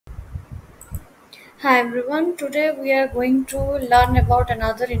Hi everyone, today we are going to learn about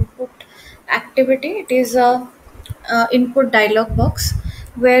another input activity. It is a input dialog box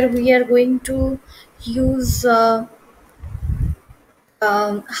where we are going to use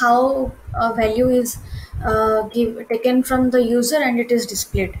how a value is taken from the user and it is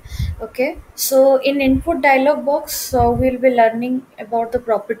displayed. Okay, so in input dialog box we'll be learning about the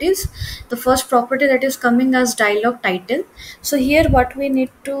properties. The first property that is coming as dialog title. So here what we need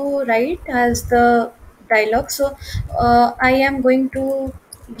to write as the dialog. So I am going to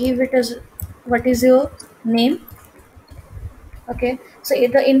give it as what is your name. Okay, so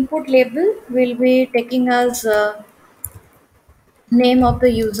the input label will be taking as name of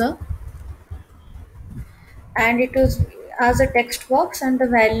the user, and it is as a text box, and the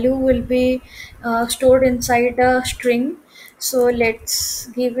value will be stored inside a string. So let's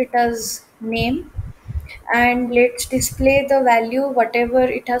give it as name, and let's display the value whatever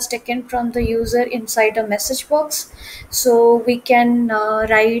it has taken from the user inside a message box. So we can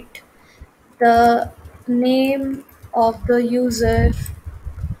write the name of the user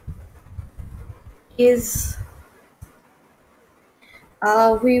is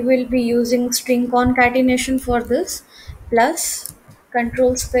we will be using string concatenation for this, plus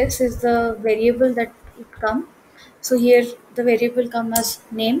control space is the variable that would come. So here the variable come as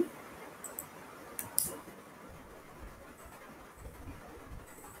name.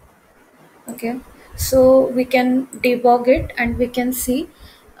 Okay, so we can debug it and we can see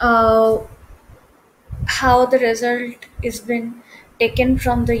uh, how the result is been taken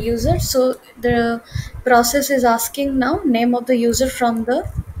from the user. So the process is asking now name of the user from the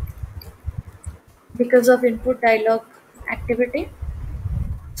because of input dialog activity.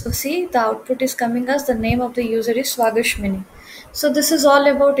 So see, the output is coming as the name of the user is Swagashmini. So this is all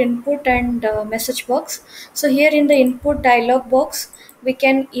about input and message box. So here in the input dialog box, we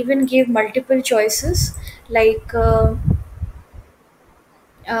can even give multiple choices like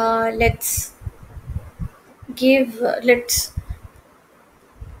let's let's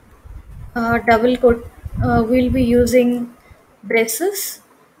double quote. We'll be using braces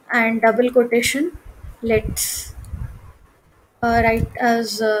and double quotation. Let's write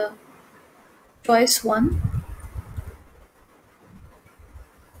as choice one,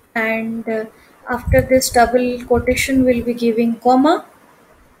 and after this double quotation we'll be giving comma,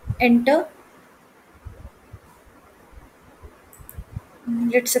 enter.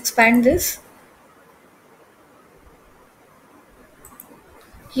 Let's expand this.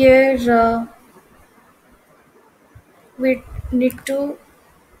 Here we need to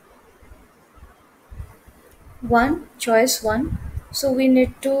one choice one, so we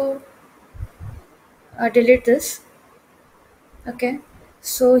need to delete this. Okay,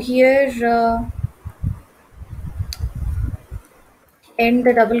 so here end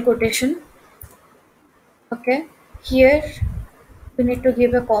the double quotation. Okay, here we need to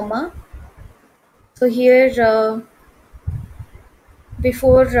give a comma. So here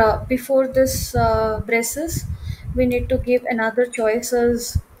before this braces we need to give another choice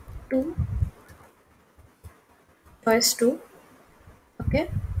as two, choice two.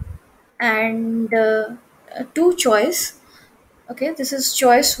 Okay, and two choice. Okay, this is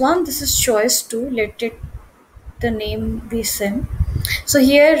choice one, this is choice two. Let it the name be same. So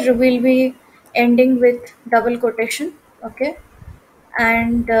here we'll be ending with double quotation. Okay,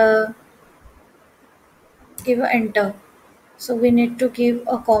 and give a enter. So we need to give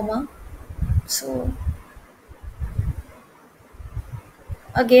a comma. So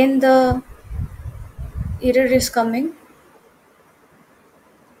again the error is coming.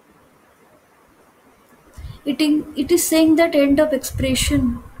 It is saying that end of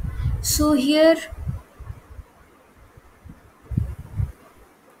expression. So here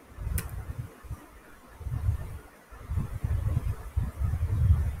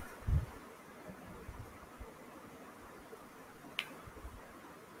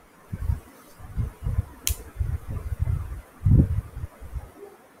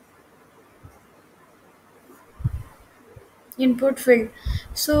input field.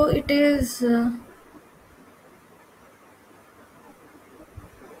 So it is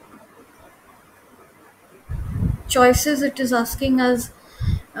choices. It is asking us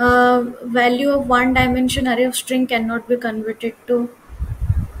value of one dimension array of string cannot be converted to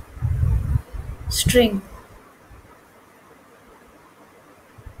string.